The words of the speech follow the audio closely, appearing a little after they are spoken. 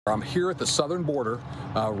I'm here at the southern border,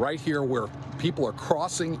 right here where people are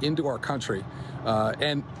crossing into our country.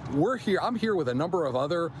 And we're here. I'm here with a number of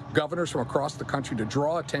other governors from across the country to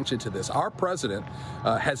draw attention to this. Our president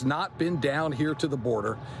has not been down here to the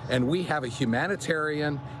border, and we have a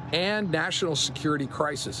humanitarian and national security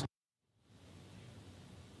crisis.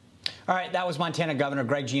 All right, that was Montana Governor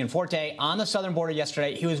Greg Gianforte on the southern border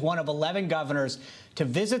yesterday. He was one of 11 governors to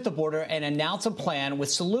visit the border and announce a plan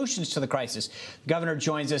with solutions to the crisis. The governor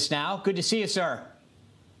joins us now. Good to see you, sir.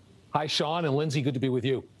 Hi, Sean and Lindsay. Good to be with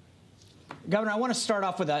you. Governor, I want to start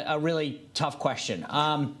off with a really tough question.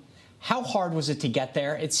 How hard was it to get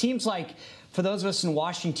there? It seems like for those of us in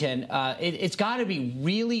Washington, it's got to be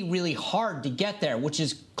really, really hard to get there, which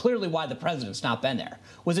is clearly why the president's not been there.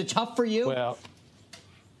 Was it tough for you? Well,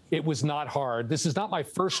 it was not hard. This is not my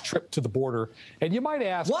first trip to the border. And you might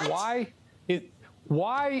ask, why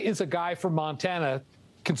is a guy from Montana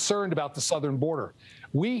concerned about the southern border?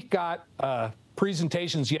 We got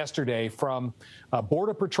presentations yesterday from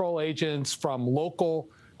Border Patrol agents, from local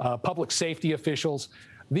public safety officials.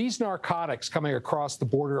 These narcotics coming across the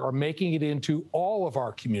border are making it into all of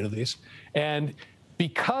our communities. And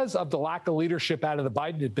because of the lack of leadership out of the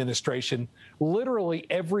Biden administration, literally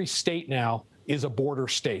every state now is a border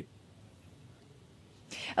state.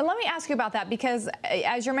 And let me ask you about that, because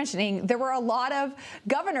as you're mentioning, there were a lot of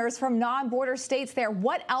governors from non-border states there.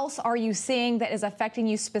 What else are you seeing that is affecting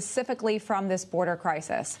you specifically from this border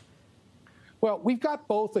crisis? Well, we've got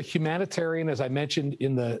both a humanitarian, as I mentioned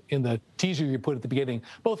in the teaser you put at the beginning,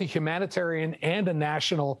 both a humanitarian and a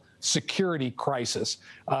national security crisis.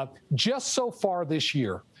 Just so far this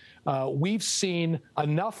year, we've seen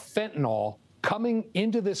enough fentanyl coming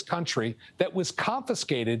into this country that was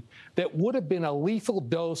confiscated that would have been a lethal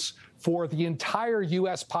dose for the entire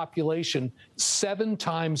U.S. population 7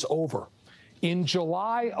 times over. In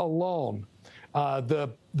July alone,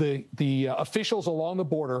 the officials along the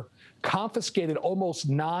border confiscated almost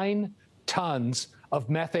 9 tons of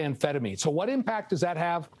methamphetamine. So what impact does that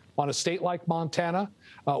have on a state like Montana?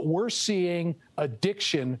 We're seeing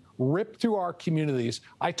addiction rip through our communities.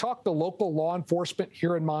 I talked to local law enforcement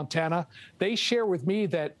here in Montana. They share with me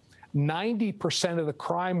that 90% of the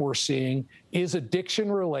crime we're seeing is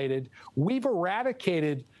addiction related. We've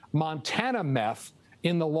eradicated Montana meth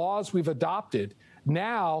in the laws we've adopted.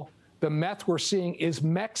 Now, the meth we're seeing is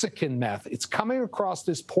Mexican meth. It's coming across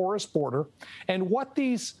this porous border. And what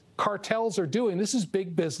these cartels are doing, this is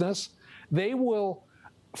big business, they will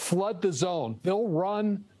flood the zone. They'll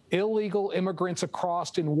run illegal immigrants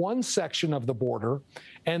across in one section of the border.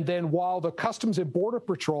 And then while the Customs and Border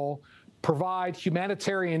Patrol provide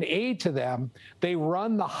humanitarian aid to them, they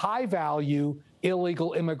run the high-value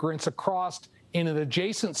illegal immigrants across in an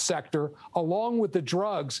adjacent sector along with the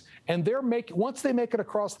drugs. And once they make it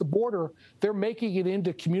across the border, they're making it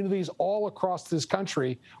into communities all across this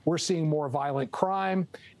country. We're seeing more violent crime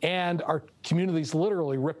and our communities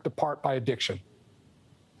literally ripped apart by addiction.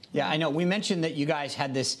 Yeah, I know. We mentioned that you guys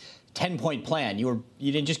had this 10-point plan. You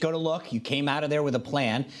didn't just go to look. You came out of there with a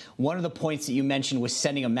plan. One of the points that you mentioned was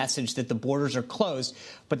sending a message that the borders are closed,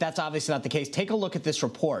 but that's obviously not the case. Take a look at this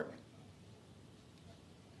report.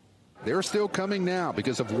 They're still coming now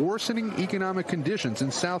because of worsening economic conditions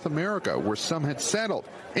in South America, where some had settled,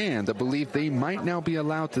 and the belief they might now be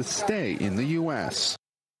allowed to stay in the U.S.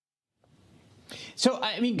 So,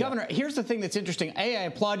 I mean, Governor, here's the thing that's interesting. A, I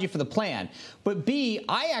applaud you for the plan. But B,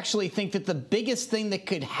 I actually think that the biggest thing that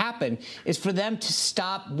could happen is for them to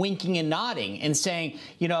stop winking and nodding and saying,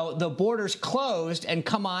 you know, the border's closed and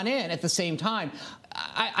come on in at the same time.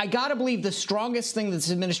 I got to believe the strongest thing that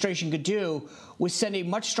this administration could do was send a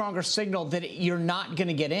much stronger signal that you're not going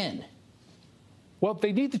to get in. Well,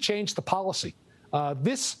 they need to change the policy.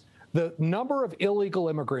 The number of illegal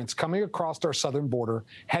immigrants coming across our southern border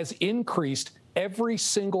has increased every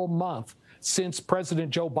single month since President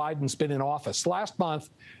Joe Biden's been in office. Last month,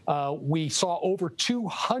 we saw over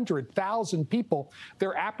 200,000 people.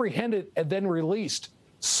 They're apprehended and then released.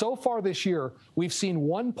 So far this year, we've seen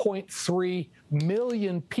 1.3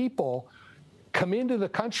 million people come into the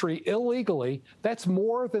country illegally. That's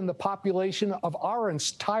more than the population of our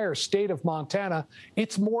entire state of Montana.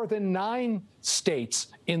 It's more than 9 states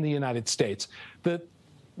in the United States.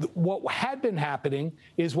 What had been happening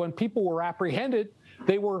is when people were apprehended,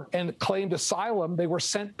 and claimed asylum, they were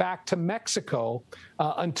sent back to Mexico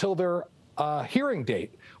until their hearing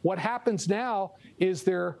date. What happens now is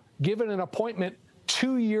they're given an appointment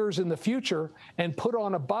 2 years in the future and put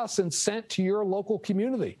on a bus and sent to your local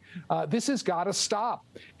community. This has got to stop.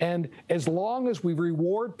 And as long as we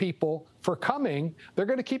reward people for coming, they're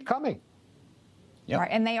going to keep coming. Yep. Right,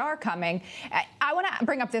 and they are coming. I want to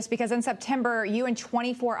bring up this because in September, you and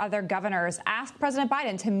 24 other governors asked President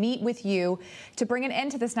Biden to meet with you to bring an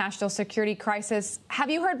end to this national security crisis. Have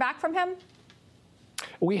you heard back from him?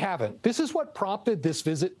 We haven't. This is what prompted this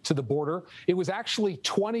visit to the border. It was actually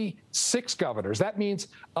 26 governors. That means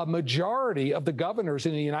a majority of the governors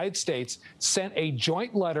in the United States sent a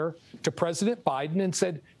joint letter to President Biden and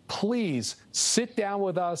said, please sit down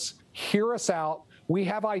with us, hear us out. We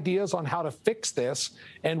have ideas on how to fix this.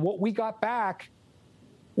 And what we got back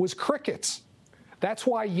was crickets. That's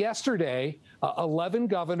why yesterday, 11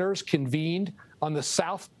 governors convened on the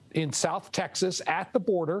in South Texas at the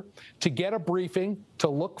border to get a briefing, to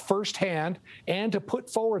look firsthand, and to put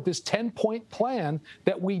forward this 10-point plan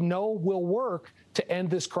that we know will work to end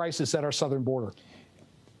this crisis at our southern border.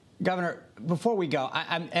 Governor, before we go,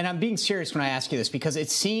 I'm being serious when I ask you this, because it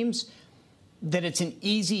seems that it's an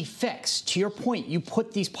easy fix. To your point, you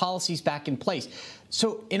put these policies back in place.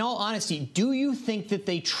 So in all honesty, do you think that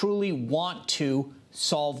they truly want to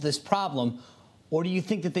solve this problem, or do you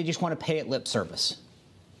think that they just want to pay it lip service?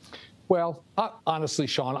 Well, honestly,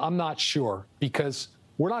 Sean, I'm not sure, because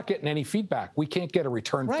we're not getting any feedback. We can't get a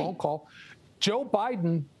return phone call. Joe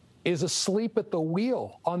Biden is asleep at the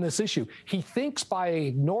wheel on this issue. He thinks by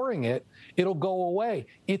ignoring it, it'll go away.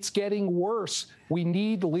 It's getting worse. We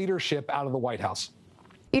need leadership out of the White House.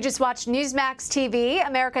 You just watched Newsmax TV,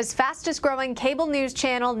 America's fastest growing cable news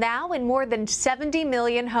channel, now in more than 70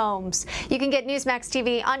 million homes. You can get Newsmax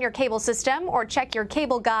TV on your cable system or check your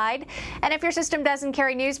cable guide. And if your system doesn't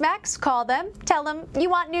carry Newsmax, call them, tell them you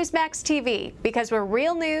want Newsmax TV, because we're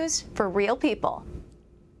real news for real people.